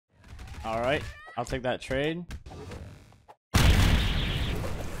Alright, I'll take that trade.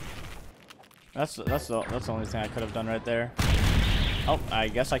 That's the only thing I could have done right there. Oh, I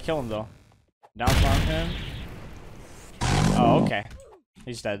guess I kill him though. Down on him. Oh, okay.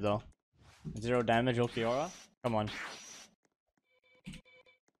 He's dead though. 0 damage, Ulquiorra. Come on.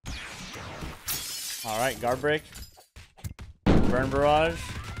 Alright, guard break. Burn barrage.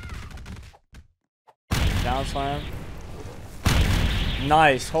 Down slam.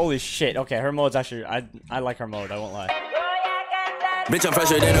 Nice. Holy shit. Okay, her mode's actually I like her mode, I won't lie. Bitch, I'm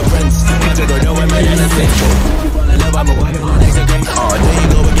fresher than a prince. Never go nowhere, man, than a cinch. You wanna live, I'm a wife, I'm next again. Oh, there you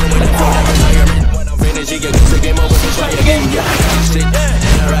go again with that phone environment. When I'm finished, you get the game over, so try again. Yeah, shit, and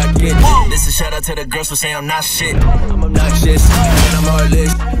I rock it. This is shout out to the girls who say I'm not shit. I'm obnoxious, and I'm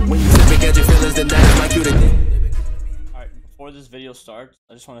heartless. When you flip and get your feelings, then that's my cue to do. Alright, before this video starts,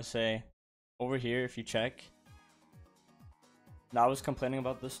 I just want to say, over here, if you check, I was complaining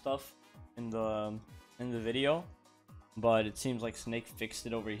about this stuff in the video, but it seems like Snake fixed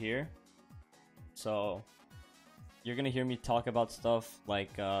it over here. So you're gonna hear me talk about stuff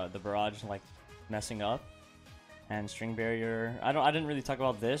like the barrage like messing up and string barrier. I didn't really talk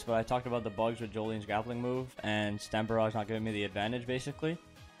about this, but I talked about the bugs with Jolyne's grappling move and stamp barrage not giving me the advantage basically. So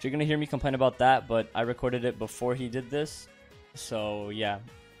you're gonna hear me complain about that, but I recorded it before he did this. So yeah.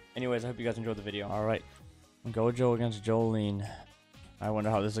 Anyways, I hope you guys enjoyed the video. Alright. Cujoh against Jolyne. I wonder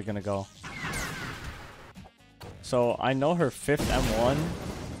how this is gonna go. So I know her 5th M1.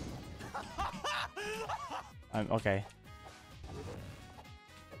 Okay.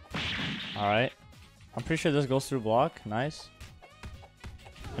 Alright. I'm pretty sure this goes through block. Nice.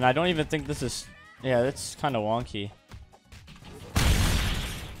 And I don't even think this is... Yeah, that's kind of wonky.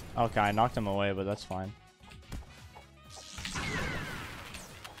 Okay, I knocked him away, but that's fine.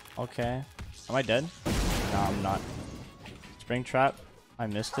 Okay. Am I dead? No, I'm not. Spring trap. I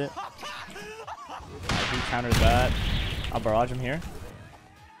missed it. I can counter that. I'll barrage him here.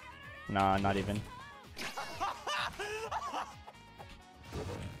 Nah, not even.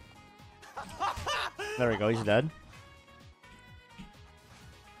 There we go, he's dead.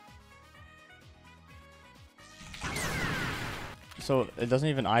 So it doesn't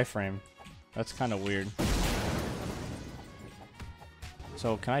even iframe. That's kind of weird.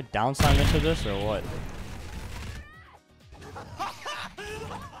 So can I down slam into this or what?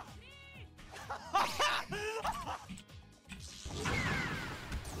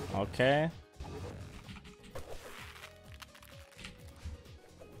 Okay.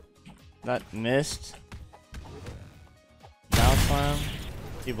 That missed. Down slam.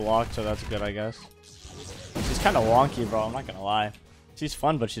 He blocked, so that's good, I guess. She's kind of wonky, bro. I'm not gonna lie. She's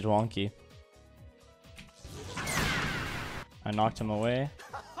fun, but she's wonky. I knocked him away.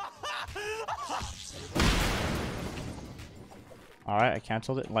 Alright, I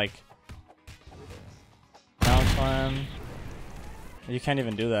canceled it. Like, down slam. You can't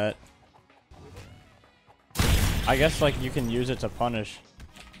even do that. I guess like you can use it to punish.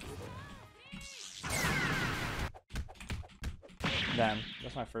 Damn,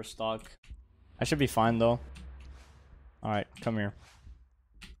 that's my first stock. I should be fine though. Alright, come here.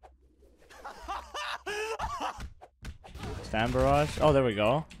 Stand barrage. Oh, there we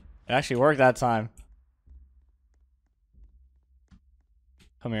go. It actually worked that time.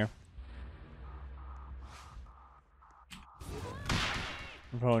 Come here.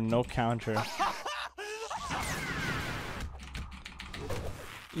 Bro, no counter.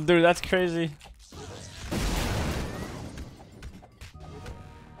 Dude, that's crazy.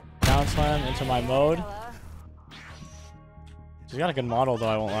 Down slam into my mode. She's got a good model though,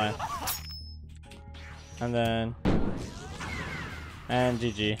 I won't lie. And then... And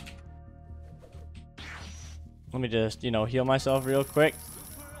GG. Let me just, you know, heal myself real quick.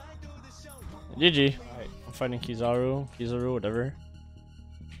 GG. Alright, I'm fighting Kizaru, whatever.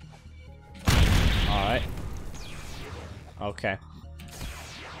 Alright. Okay.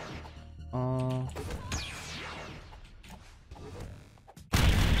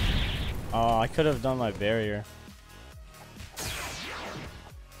 Oh, I could have done my barrier.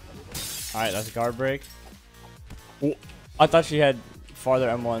 Alright, that's guard break. Ooh, I thought she had farther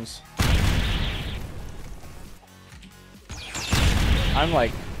M1s. I'm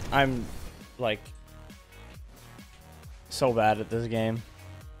like so bad at this game.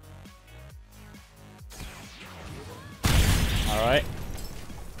 Alright.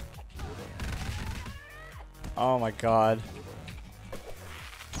 Oh my god.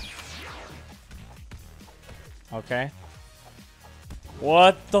 Okay.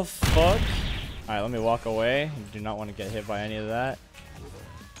 What the fuck? Alright, let me walk away. Do not want to get hit by any of that.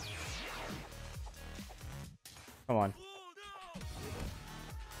 Come on.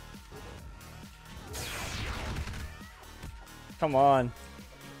 Come on.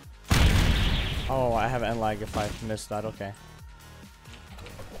 Oh, I have end lag if I missed that. Okay.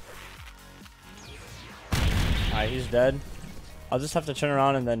 Alright, he's dead. I'll just have to turn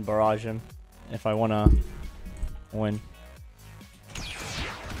around and then barrage him if I want to win.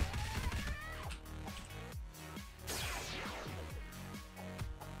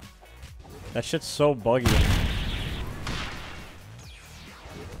 That shit's so buggy.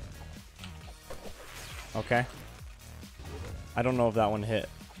 Okay. I don't know if that one hit.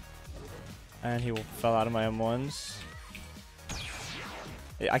 And he fell out of my M1s.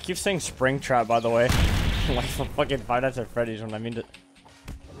 I keep saying spring trap, by the way. Like for fucking Five Nights at Freddy's when I mean to.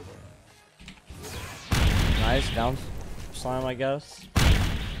 Nice, down slam, I guess.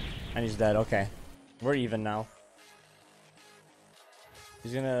 And he's dead, okay. We're even now.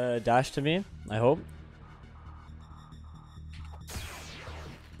 He's gonna dash to me, I hope.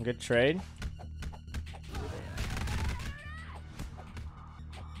 Good trade.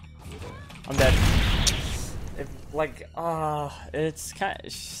 I'm dead. It's kind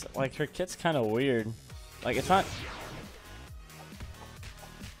of like her kit's kind of weird. Like it's not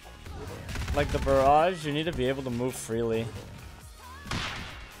like the barrage. You need to be able to move freely.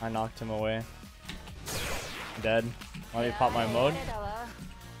 I knocked him away. Dead. Let me pop my mode.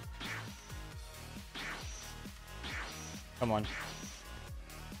 Come on.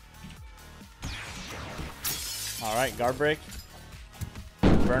 All right, guard break.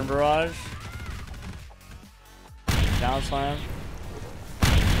 Burn barrage. Down slam.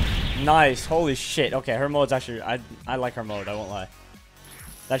 Nice. Holy shit. Okay, her mode's actually I like her mode, I won't lie.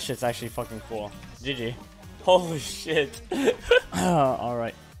 That shit's actually fucking cool. GG. Holy shit.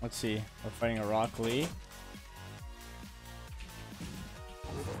 Alright, let's see. We're fighting a Rock Lee.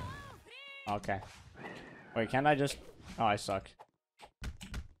 Okay. Wait, can I just oh, I suck.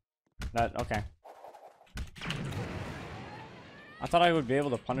 Okay. I thought I would be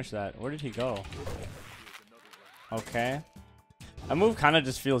able to punish that. Where did he go? Okay. That move kind of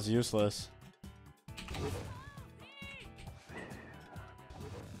just feels useless.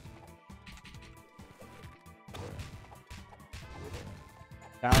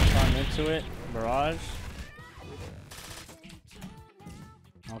 Down slam into it. Barrage.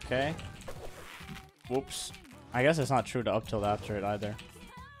 Okay. Whoops. I guess it's not true to up tilt after it either.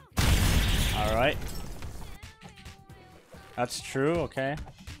 Alright. That's true, okay.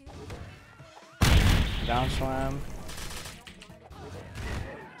 Down slam.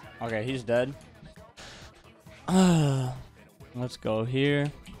 Okay, he's dead. Let's go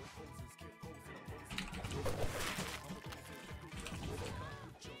here.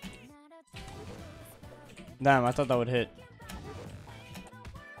 Damn, I thought that would hit.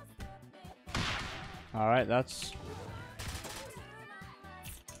 Alright, that's...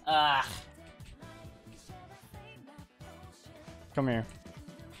 Come here.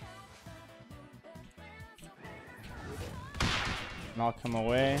 Knock him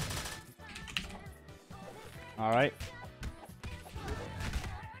away. Alright.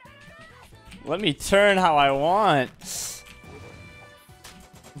 Let me turn how I want.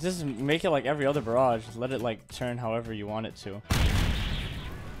 Just make it like every other barrage. Just let it like turn however you want it to.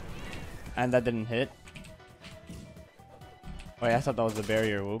 And that didn't hit. Wait, I thought that was the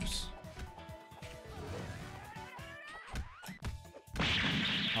barrier. Whoops.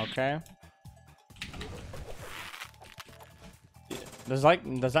 Okay. Does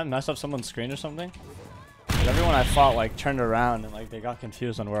that mess up someone's screen or something? 'Cause everyone I fought like turned around and like they got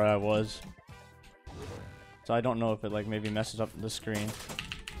confused on where I was. So I don't know if it like maybe messes up the screen.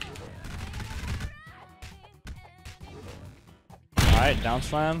 Alright, down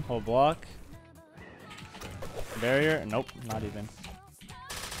slam, hold block. Barrier, nope, not even.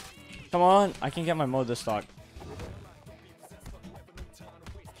 Come on, I can get my mode this stock.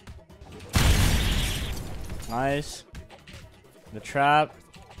 Nice. The trap.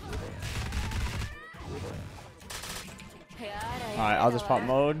 Alright, I'll just pop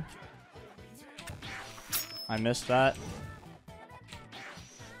mode. I missed that.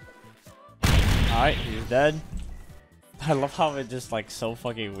 Alright, he's dead. I love how it just like so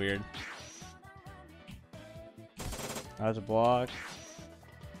fucking weird. That's a block.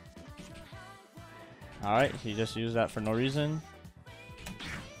 Alright, he just used that for no reason.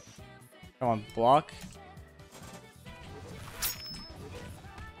 Come on, block.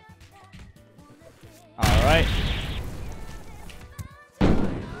 Alright.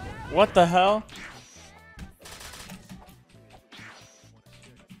 What the hell?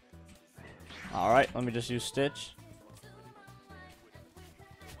 Alright, let me just use Stitch.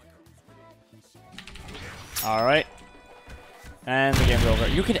 Alright. And the game's over.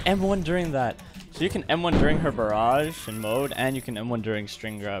 You can M1 during that. So you can M1 during her barrage in mode, and you can M1 during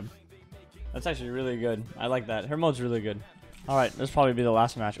string grab. That's actually really good. I like that. Her mode's really good. Alright, this will probably be the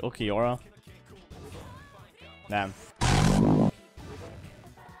last match. Ulquiorra. Damn.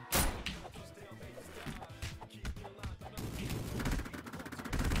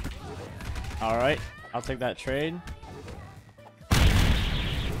 Alright, I'll take that trade.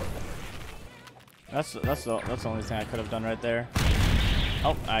 That's the only thing I could have done right there.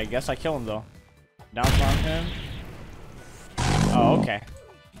 Oh, I guess I kill him though. Down slam him. Oh, okay.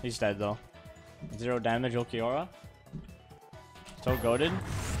 He's dead though. 0 damage, Ulquiorra. So goated.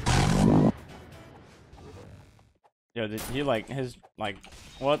 Yo, did he like his like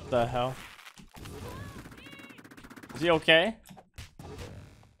what the hell? Is he okay?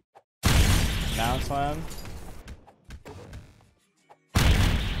 Down slam.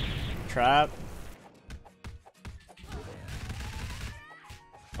 Trap.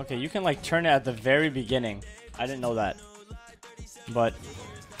 Okay, you can like turn it at the very beginning. I didn't know that. But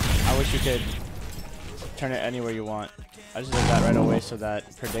I wish you could turn it anywhere you want. I just did that right away so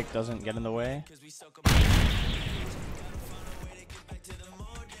that predict doesn't get in the way.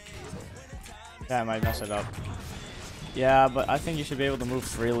 Yeah, I might mess it up. Yeah, but I think you should be able to move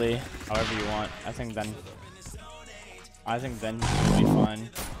freely however you want. I think then you should be fine.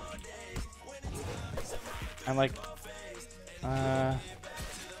 And like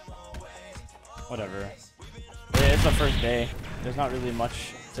whatever. It's the first day. There's not really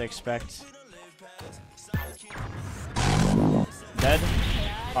much to expect. Dead.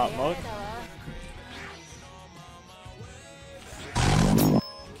 Hot mode.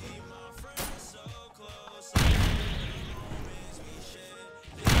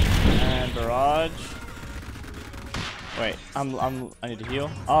 And barrage. Wait, I need to heal.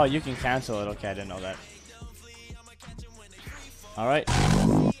 Oh, you can cancel it. Okay, I didn't know that. All right.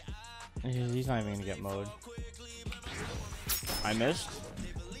 He's not even gonna get mode. I missed.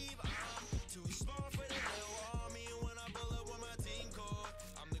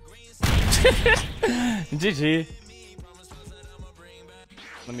 GG.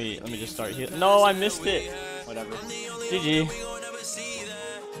 Let me just start here. No, I missed it. Whatever. GG.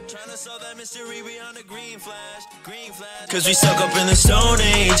 Cause we stuck up in the Stone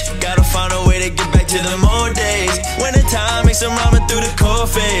Age. Gotta find a way to get back to the old days. When the time makes some ramen through the cold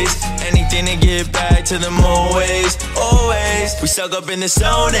phase. Anything to get back to the old ways. Always. We stuck up in the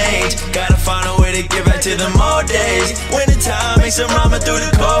Stone Age. Gotta find a way to get back to the old days. When the time makes some ramen through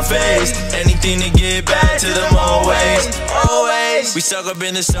the cold phase. Anything to get back to the old ways. Always. We stuck up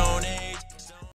in the Stone Age.